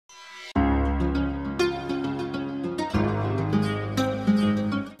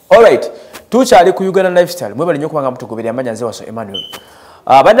All right. Tuchali ku Uganda lifestyle. Mwebali nnyo kubanga mutugoberera amanya nze waso Emmanuel.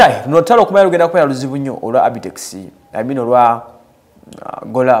 Badai notalo kumaya lugenda kupaya luzibu nnyo olwa Abitex. I mean olwa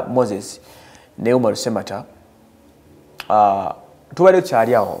Gola Moses ne Umar Semata. Tuwale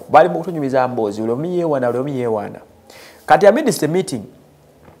tuchali awo. Bali mu kutunyumiza mbozi ulomiyewana. Kati ya midst meeting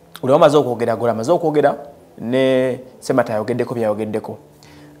ule wamaze okwogera Gola amaze okwogera ne Semata yayogeddeko byayogeddeko.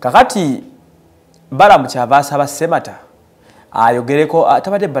 Kakati Balamu kyavaasa ba Semata ayogereko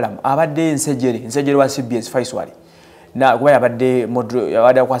tabadde Balamu abadde nsejjere wa CBS Faiswali na kuba yabadde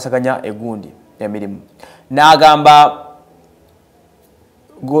kwasaganya egundi emirimu n'agamba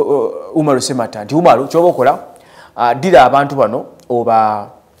Umaru Semata nti Umaru kyoba okola dira abantu bano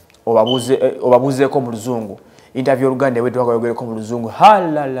obabuzeeko mu luzungu interview oluganda ewedde wakayogereko mu luzungu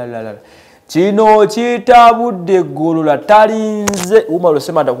halalala kino kitabudde Golola talinze Umaru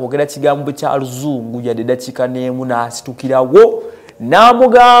Semata kwogera kigambo kya luzungu yadde dakika n'emu n'asitukirawo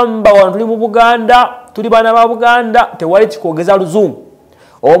n'amugamba wano tuli mu Buganda tuli baana ba Buganda tewali kikwogeza luzungu.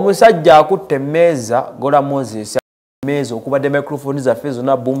 Omusajja akutte emmeeza Gola Moses emmeeza okubadde microphone zaffe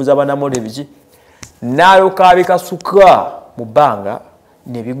zonna boomu z'abanamole biki n'alyoka bikasuka mu bbanga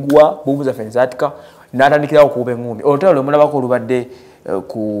ne bigwa boomu zaffe nzaatika n'atandikirawo okuba eŋŋumbi. Olutalo lwe mulabako olubadde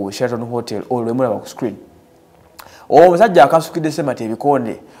ku Sheraton Hotel olwe mulaba ku screen. Omusajja akasukidde Semata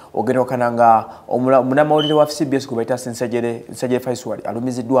ebikonde ogenda okananga munamawulire wa CBS ku bayita nsejjere Faiswali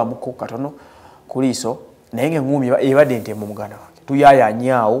alumiziddwamuko katono ku liiso naye ng'eŋŋumi ebadde ntemu muganda wange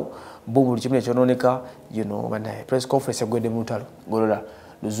tuyaayanyaawo bo buli kimu ekyonooneka banaye press conference egwedde mu lutalo Golola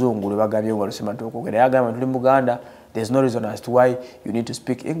luzungu lwe bagambye Umaru Semata okwogera yagamba tuli mu Buganda. There's no reason as to why you need to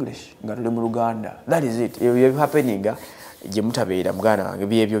speak English nga tuli mu Luganda. That is it. Ebyo happening gye mutabeera muganda wange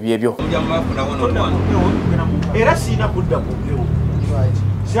byebyo era siina kudda ku byo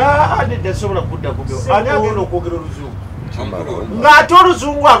saade desobola kudda ku byo ani agenda okwogera oluzungu ng'ate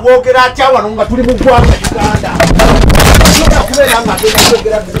oluzungu agwogera atya wano nga tuli mu ggwanga Uganda kubeera nga agenda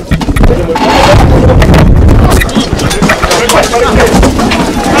okwogera